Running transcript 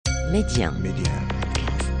Média. Média.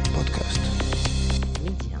 Podcast.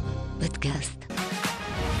 Média. Podcast.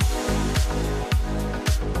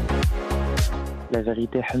 La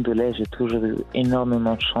vérité, alhamdoulilah, j'ai toujours eu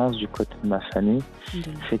énormément de chance du côté de ma famille.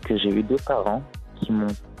 C'est que j'ai eu deux parents qui m'ont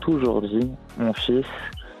toujours dit, mon fils,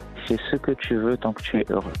 fais ce que tu veux tant que tu es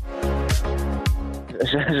heureux.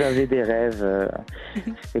 J'avais des rêves,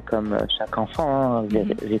 c'est comme chaque enfant,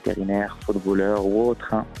 vétérinaire, footballeur ou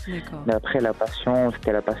autre. Mais après,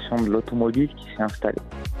 c'était la passion de l'automobile qui s'est installée.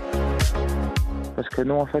 Parce que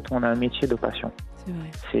nous, en fait, on a un métier de passion. C'est vrai.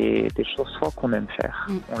 C'est des choses soit qu'on aime faire,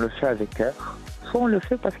 on le fait avec cœur, soit on le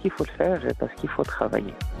fait parce qu'il faut le faire et parce qu'il faut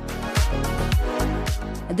travailler.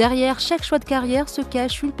 Derrière chaque choix de carrière se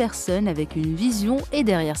cache une personne avec une vision et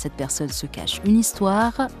derrière cette personne se cache une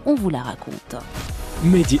histoire. On vous la raconte.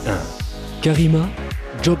 Média 1. Karima,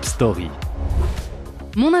 Job Story.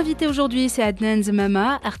 Mon invité aujourd'hui, c'est Adnane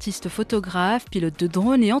Zemmama, artiste photographe, pilote de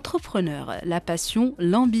drone et entrepreneur. La passion,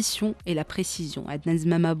 l'ambition et la précision. Adnane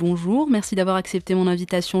Zemmama, bonjour. Merci d'avoir accepté mon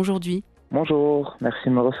invitation aujourd'hui. Bonjour, merci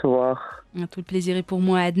de me recevoir. Tout le plaisir est pour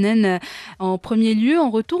moi, Adnane. En premier lieu, on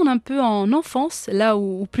retourne un peu en enfance, là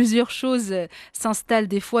où plusieurs choses s'installent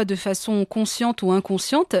des fois de façon consciente ou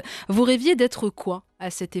inconsciente. Vous rêviez d'être quoi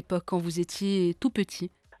à cette époque quand vous étiez tout petit ?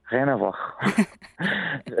 Rien à voir.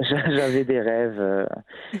 J'avais des rêves,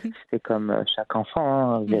 c'était comme chaque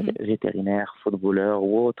enfant, vétérinaire, footballeur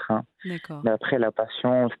ou autre. D'accord. Mais après,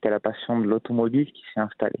 c'était la passion de l'automobile qui s'est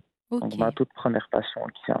installée. Ok. Donc ma toute première passion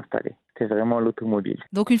qui s'est installée, c'était vraiment l'automobile.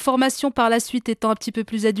 Donc une formation par la suite étant un petit peu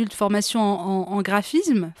plus adulte, formation en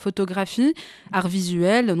graphisme, photographie, art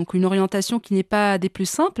visuel, donc une orientation qui n'est pas des plus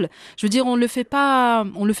simples. Je veux dire, on le fait pas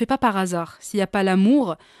par hasard. S'il n'y a pas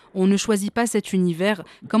l'amour, on ne choisit pas cet univers.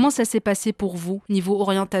 Comment ça s'est passé pour vous, niveau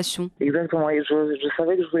orientation ? Exactement, et je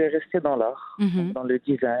savais que je voulais rester dans l'art, dans le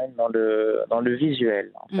design, dans le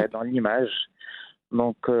visuel, en fait, dans l'image.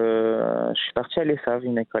 Donc, je suis parti à l'ESAV,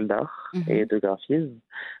 une école d'art et de graphisme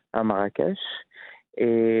à Marrakech.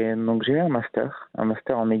 Et donc, j'ai eu un master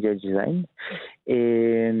en media design.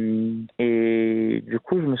 Et du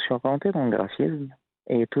coup, je me suis orienté dans le graphisme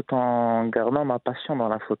et tout en gardant ma passion dans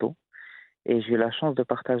la photo. Et j'ai eu la chance de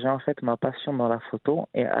partager en fait ma passion dans la photo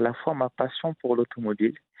et à la fois ma passion pour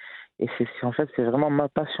l'automobile. Et c'est vraiment ma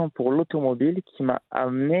passion pour l'automobile qui m'a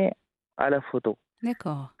amené à la photo.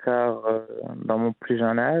 D'accord. Car dans mon plus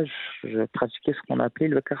jeune âge, je pratiquais ce qu'on appelait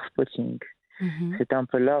le car spotting. C'était un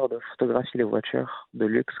peu l'art de photographier les voitures de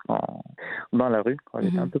luxe dans la rue quand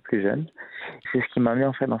j'étais un peu plus jeune. C'est ce qui m'a amené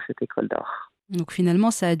en fait dans cette école d'art. Donc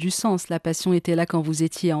finalement, ça a du sens. La passion était là quand vous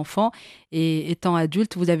étiez enfant et étant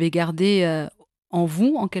adulte, vous avez gardé en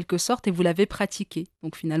vous, en quelque sorte, et vous l'avez pratiqué.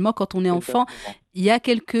 Donc finalement, quand on est enfant, il y a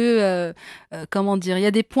il y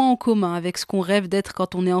a des points en commun avec ce qu'on rêve d'être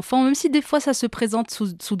quand on est enfant, même si des fois ça se présente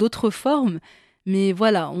sous d'autres formes. Mais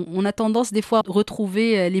voilà, on a tendance des fois à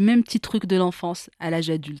retrouver les mêmes petits trucs de l'enfance à l'âge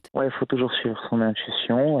adulte. Ouais, il faut toujours suivre son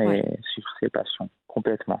intuition et suivre ses passions,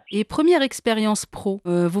 complètement. Et première expérience pro,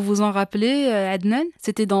 vous vous en rappelez, Adnane ?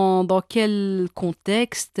 C'était dans quel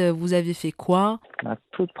contexte ? Vous avez fait quoi ? Ma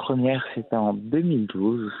toute première, c'était en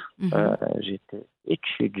 2012. J'étais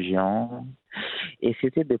étudiant et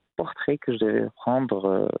c'était des portraits que je devais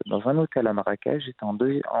prendre dans un hôtel à Marrakech. J'étais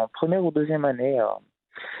en première ou deuxième année à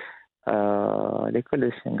l'école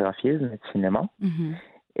de graphisme et de cinéma.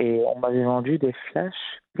 Et on m'avait vendu des flashs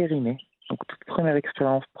périmés. Donc, toute première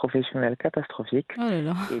expérience professionnelle catastrophique. Oh là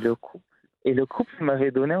là. Et le couple m'avait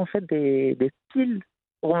donné en fait des piles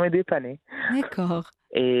pour me dépanner. D'accord.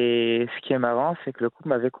 Et ce qui est marrant, c'est que le couple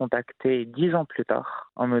m'avait contacté 10 ans plus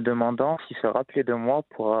tard en me demandant s'ils se rappelaient de moi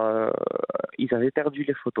ils avaient perdu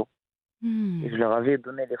les photos. Et je leur avais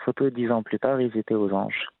donné les photos 10 ans plus tard, ils étaient aux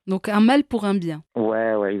anges. Donc un mal pour un bien.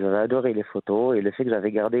 Ouais, ils avaient adoré les photos et le fait que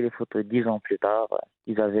j'avais gardé les photos 10 ans plus tard,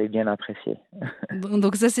 ils avaient bien apprécié.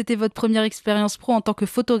 Donc ça, c'était votre première expérience pro en tant que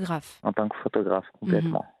photographe. En tant que photographe,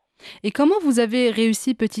 complètement. Et comment vous avez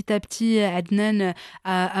réussi petit à petit, Adnane,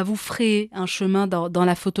 à vous frayer un chemin dans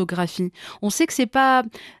la photographie ? On sait que c'est pas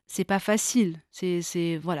facile.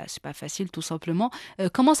 C'est pas facile tout simplement.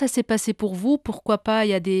 Comment ça s'est passé pour vous ? Pourquoi pas ?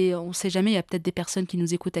 On sait jamais. Il y a peut-être des personnes qui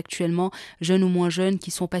nous écoutent actuellement, jeunes ou moins jeunes,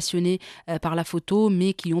 qui sont passionnés par la photo,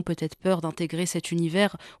 mais qui ont peut-être peur d'intégrer cet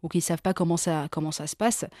univers ou qui savent pas comment ça se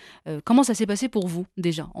passe. Comment ça s'est passé pour vous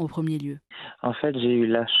déjà en premier lieu ? En fait, j'ai eu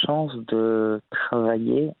la chance de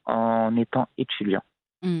travailler en étant étudiant,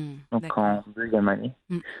 donc d'accord. en deuxième année.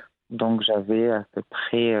 Donc j'avais à peu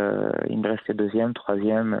près, il me restait deuxième,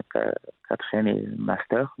 troisième, quatrième et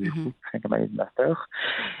master, du coup, 5e année de master.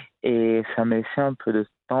 Et ça m'a laissé un peu de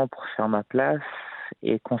temps pour faire ma place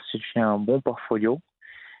et constituer un bon portfolio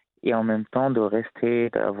et en même temps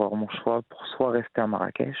d'avoir mon choix pour soit rester à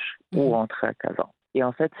Marrakech ou rentrer à Casa. Et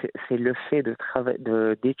en fait, c'est le fait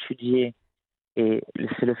d'étudier c'est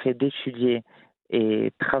le fait d'étudier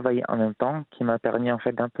et travailler en même temps qui m'a permis en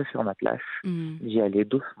fait d'un peu sur ma place, d'y aller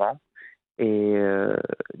doucement et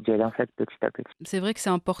d'y aller en fait petit à petit. C'est vrai que c'est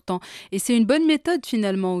important. Et c'est une bonne méthode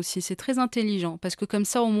finalement aussi, c'est très intelligent. Parce que comme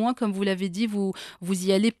ça, au moins, comme vous l'avez dit, vous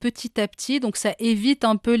y allez petit à petit. Donc ça évite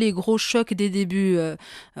un peu les gros chocs des débuts.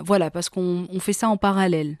 Voilà, parce qu'on fait ça en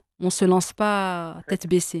parallèle. On ne se lance pas tête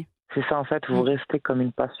baissée. C'est ça en fait, vous restez comme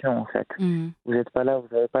une passion en fait. Mm. Vous n'êtes pas là, vous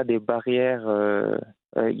n'avez pas des barrières.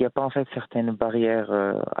 Il n'y a pas en fait certaines barrières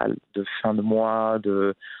de fin de mois,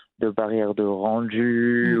 de barrières de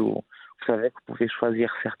rendu. Vous savez que vous pouvez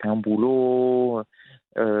choisir certains boulots.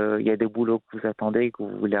 Il y a des boulots que vous attendez, que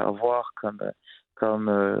vous voulez avoir, comme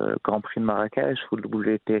Grand Prix de Marrakech ou le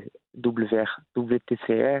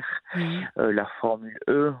WTCR, la Formule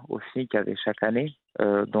E aussi qu'il y avait chaque année.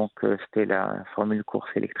 C'était la Formule course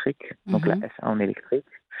électrique, donc la F1 en électrique.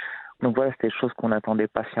 Donc voilà, c'était des choses qu'on attendait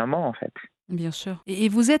patiemment en fait. Bien sûr. Et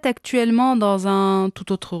vous êtes actuellement dans un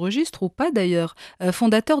tout autre registre, ou pas d'ailleurs,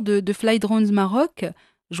 fondateur de Fly Drones Maroc.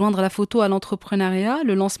 Joindre la photo à l'entrepreneuriat,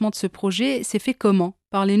 le lancement de ce projet s'est fait comment?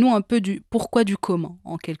 Parlez-nous un peu du pourquoi du comment,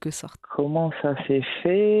 en quelque sorte. Comment ça s'est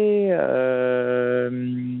fait?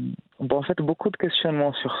 En fait, beaucoup de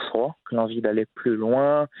questionnements sur soi, l'envie d'aller plus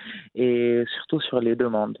loin et surtout sur les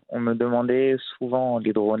demandes. On me demandait souvent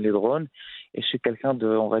les drones, et je suis quelqu'un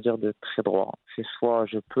on va dire, de très droit. C'est soit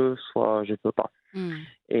je peux, soit je peux pas.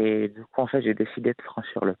 Et du coup, en fait, j'ai décidé de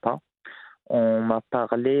franchir le pas. On m'a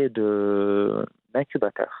parlé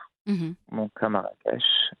d'incubateur, donc à Marrakech.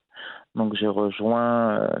 Donc j'ai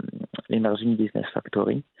rejoint l'Emerging Business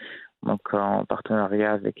Factory, donc en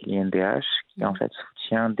partenariat avec l'INDH, qui en fait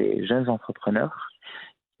soutient des jeunes entrepreneurs,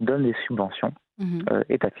 donne des subventions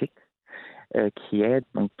étatiques, qui aident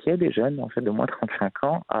des jeunes en fait de moins de 35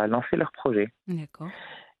 ans à lancer leurs projets. D'accord.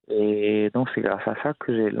 Et donc c'est grâce à ça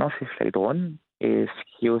que j'ai lancé Flydrone. Et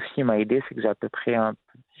ce qui aussi m'a aidé, c'est que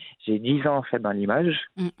j'ai 10 ans en fait dans l'image.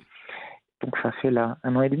 Donc ça fait là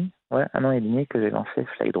 1 an et demi, que j'ai lancé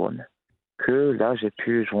Flydrone. Que là j'ai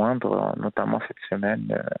pu joindre notamment cette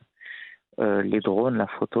semaine les drones, la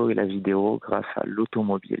photo et la vidéo grâce à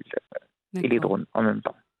l'automobile et les drones en même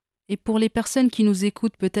temps. Et pour les personnes qui nous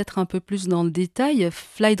écoutent peut-être un peu plus dans le détail,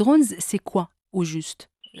 Fly Drones, c'est quoi au juste?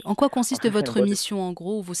 En quoi consiste votre mission en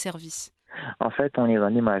gros ou vos services? En fait, on est dans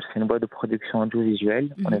l'image, c'est une boîte de production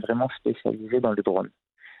audiovisuelle, on est vraiment spécialisé dans le drone.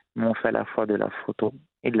 Nous, on fait à la fois de la photo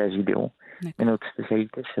et de la vidéo, mais notre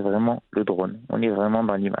spécialité, c'est vraiment le drone. On est vraiment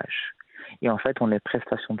dans l'image. Et en fait, on est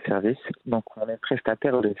prestation de service, donc on est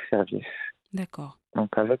prestataire de service. D'accord.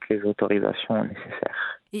 Donc avec les autorisations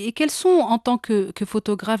nécessaires. Et quels sont, en tant que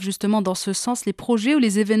photographe, justement, dans ce sens, les projets ou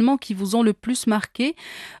les événements qui vous ont le plus marqué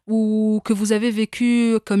ou que vous avez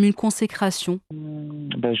vécu comme une consécration?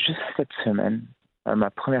 Juste cette semaine, ma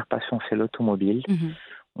première passion, c'est l'automobile.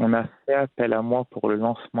 On a fait appel à moi pour le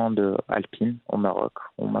lancement de Alpine au Maroc.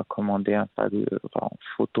 On m'a commandé un tas de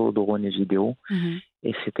photos, drones et vidéos.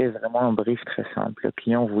 Et c'était vraiment un brief très simple. Le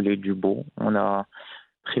client voulait du beau. On a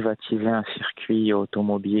privatisé un circuit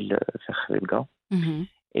automobile vers Kharibga.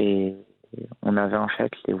 Et on avait en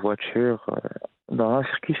fait les voitures dans un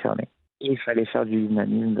circuit fermé. Et il fallait faire du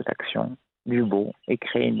dynamisme, de l'action, du beau et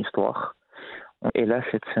créer une histoire. Et là,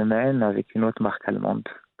 cette semaine, avec une autre marque allemande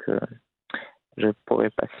que je ne pourrais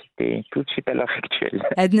pas citer tout de suite à l'heure actuelle.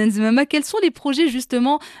 Adnane Zemmama, quels sont les projets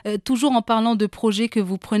justement, toujours en parlant de projets que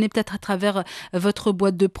vous prenez peut-être à travers votre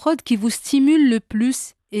boîte de prod, qui vous stimulent le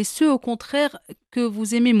plus et ceux au contraire que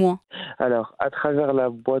vous aimez moins? Alors, à travers la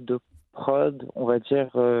boîte de prod, on va dire,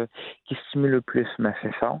 qui stimule le plus,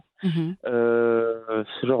 c'est ça. Ce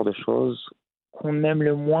genre de choses. Qu'on aime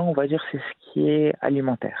le moins, on va dire, c'est ce qui est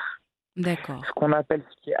alimentaire. D'accord. Ce qu'on appelle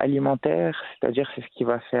ce qui est alimentaire, c'est-à-dire c'est ce qui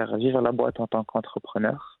va faire vivre la boîte en tant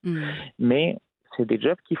qu'entrepreneur. Mais c'est des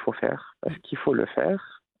jobs qu'il faut faire, parce qu'il faut le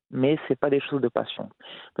faire, mais c'est pas des choses de passion.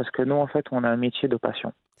 Parce que nous, en fait, on a un métier de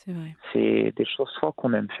passion. C'est vrai. C'est des choses soit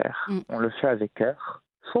qu'on aime faire, on le fait avec cœur,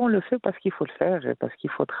 soit on le fait parce qu'il faut le faire et parce qu'il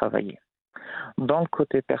faut travailler. Dans le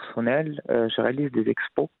côté personnel, je réalise des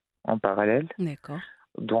expos en parallèle. D'accord.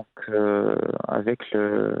 Donc,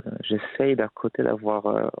 j'essaye d'un côté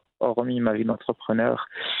d'avoir, hormis ma vie d'entrepreneur,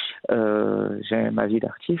 j'ai ma vie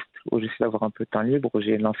d'artiste où j'essaie d'avoir un peu de temps libre.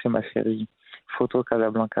 J'ai lancé ma série Photo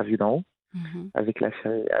Casablanca vue d'en haut avec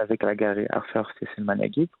la galerie Art First et Selman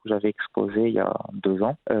Agib où j'avais exposé il y a 2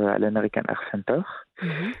 ans à l'American Art Center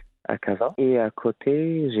à Casa. Et à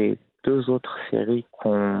côté, j'ai 2 autres séries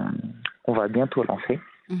qu'on va bientôt lancer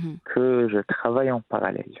que je travaille en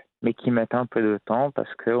parallèle. mais qui mettent un peu de temps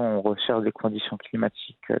parce qu'on recherche des conditions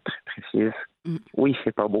climatiques très précises, où il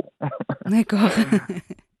fait pas beau. D'accord.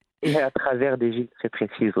 Et à travers des villes très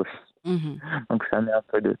précises aussi. Donc ça met un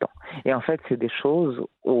peu de temps. Et en fait, c'est des choses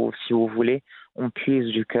où, si vous voulez, on puise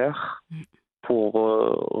du cœur pour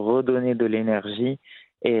redonner de l'énergie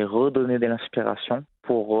et redonner de l'inspiration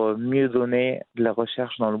pour mieux donner de la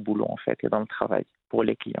recherche dans le boulot, en fait, et dans le travail pour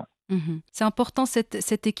les clients. C'est important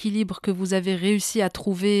cet équilibre que vous avez réussi à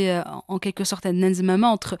trouver en quelque sorte à Adnane Zemmama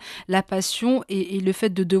entre la passion et le fait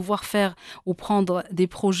de devoir faire ou prendre des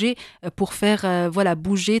projets pour faire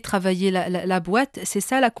bouger, travailler la boîte. C'est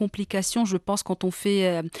ça la complication, je pense, quand on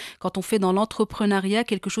fait dans l'entrepreneuriat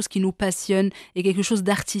quelque chose qui nous passionne et quelque chose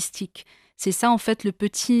d'artistique. C'est ça, en fait, le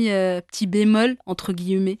petit bémol, entre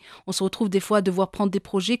guillemets. On se retrouve des fois à devoir prendre des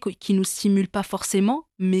projets qui ne nous stimulent pas forcément,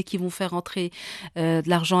 mais qui vont faire entrer de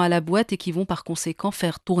l'argent à la boîte et qui vont, par conséquent,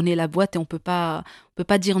 faire tourner la boîte. Et on peut pas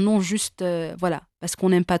dire non juste, parce qu'on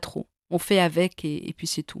n'aime pas trop. On fait avec et puis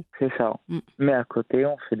c'est tout. C'est ça. Mais à côté,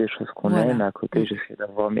 on fait des choses qu'on aime. À côté, j'essaie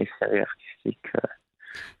d'avoir mes séries artistiques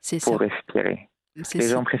pour respirer. Les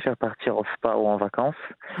gens préfèrent partir au spa ou en vacances.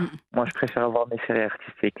 Moi, je préfère avoir mes séries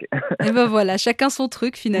artistiques. Et ben voilà, chacun son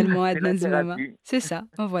truc finalement, Adnane Zemmama. C'est ça,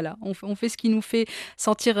 voilà. On fait ce qui nous fait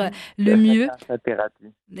sentir le mieux. Sa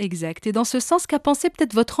thérapie. Exact. Et dans ce sens, qu'a pensé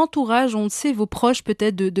peut-être votre entourage, on le sait, vos proches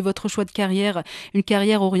peut-être de votre choix de carrière, une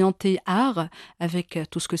carrière orientée art, avec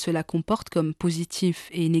tout ce que cela comporte comme positif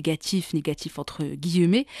et négatif entre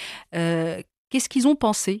guillemets. Qu'est-ce qu'ils ont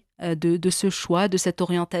pensé de ce choix, de cette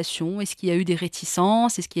orientation? Est-ce qu'il y a eu des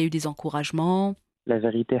réticences? Est-ce qu'il y a eu des encouragements? La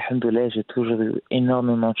vérité, alhamdoulilah, j'ai toujours eu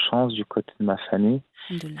énormément de chance du côté de ma famille.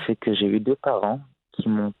 C'est que j'ai eu 2 parents qui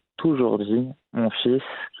m'ont toujours dit, mon fils,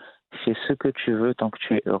 fais ce que tu veux tant que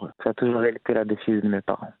tu es heureux. Ça a toujours été la devise de mes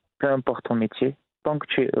parents. Peu importe ton métier, tant que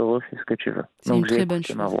tu es heureux, fais ce que tu veux. C'est une très bonne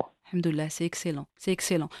chose. Alhamdoulilah, c'est excellent. C'est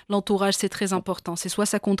excellent. L'entourage, c'est très important. C'est soit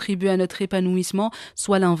ça contribue à notre épanouissement,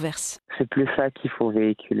 soit l'inverse. C'est plus ça qu'il faut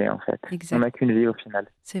véhiculer, en fait. Exact. On n'a qu'une vie au final.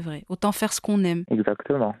 C'est vrai. Autant faire ce qu'on aime.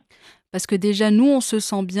 Exactement. Parce que déjà, nous, on se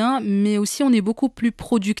sent bien, mais aussi on est beaucoup plus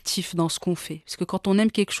productif dans ce qu'on fait. Parce que quand on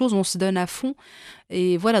aime quelque chose, on se donne à fond.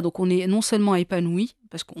 Et voilà, donc on est non seulement épanoui,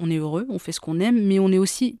 parce qu'on est heureux, on fait ce qu'on aime, mais on est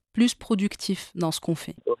aussi plus productif dans ce qu'on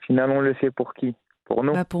fait. Au final, on le fait pour qui? Pour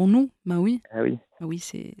nous. Pour nous, oui. Ah oui. Oui,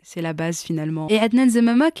 c'est la base finalement. Et Adnane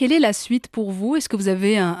Zemmama, quelle est la suite pour vous? Est-ce que vous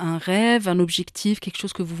avez un rêve, un objectif, quelque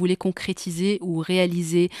chose que vous voulez concrétiser ou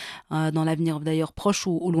réaliser dans l'avenir d'ailleurs proche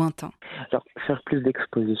ou lointain? Alors, faire plus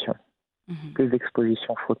d'expositions. Plus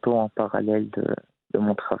d'expositions photos en parallèle de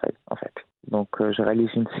mon travail, en fait. Donc, je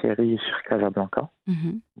réalise une série sur Casablanca.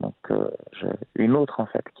 Donc, une autre, en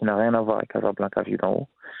fait, qui n'a rien à voir avec Casablanca vue d'en haut.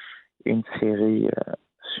 Une série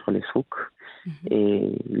sur les souks.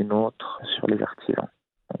 Et une autre sur les artisans.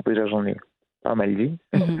 Donc déjà, j'en ai pas mal dit.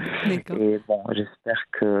 Et bon, j'espère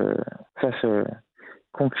que ça se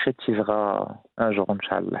concrétisera un jour,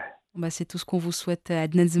 Inch'Allah. C'est tout ce qu'on vous souhaite,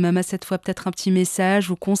 Adnane Zemmama. Cette fois, peut-être un petit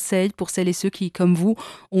message ou conseil pour celles et ceux qui, comme vous,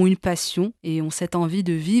 ont une passion et ont cette envie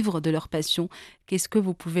de vivre de leur passion. Qu'est-ce que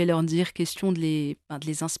vous pouvez leur dire? Question de les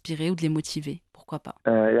inspirer ou de les motiver. Pourquoi pas?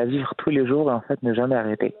 La vivre tous les jours et en fait ne jamais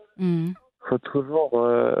arrêter. Faut toujours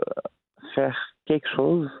faire quelque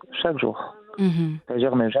chose chaque jour.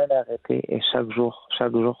 C'est-à-dire ne jamais arrêter et chaque jour, qu'il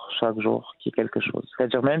y ait quelque chose.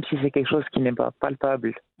 C'est-à-dire même si c'est quelque chose qui n'est pas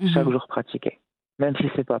palpable, chaque jour pratiquer. Même si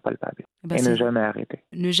c'est pas palpable. Et ne jamais arrêter.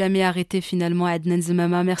 Ne jamais arrêter finalement, Adnane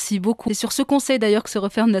Zemmama. Merci beaucoup. C'est sur ce conseil d'ailleurs que se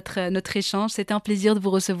referme notre échange. C'était un plaisir de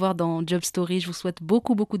vous recevoir dans Job Story. Je vous souhaite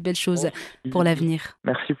beaucoup de belles choses pour l'avenir.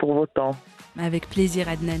 Merci pour votre temps. Avec plaisir,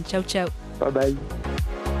 Adnane. Ciao, ciao. Bye bye.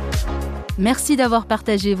 Merci d'avoir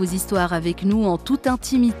partagé vos histoires avec nous en toute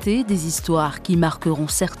intimité, des histoires qui marqueront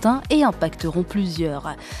certains et impacteront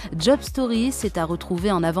plusieurs. Job Story, c'est à retrouver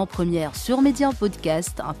en avant-première sur Média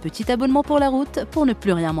Podcast, un petit abonnement pour la route pour ne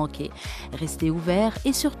plus rien manquer. Restez ouverts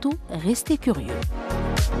et surtout, restez curieux.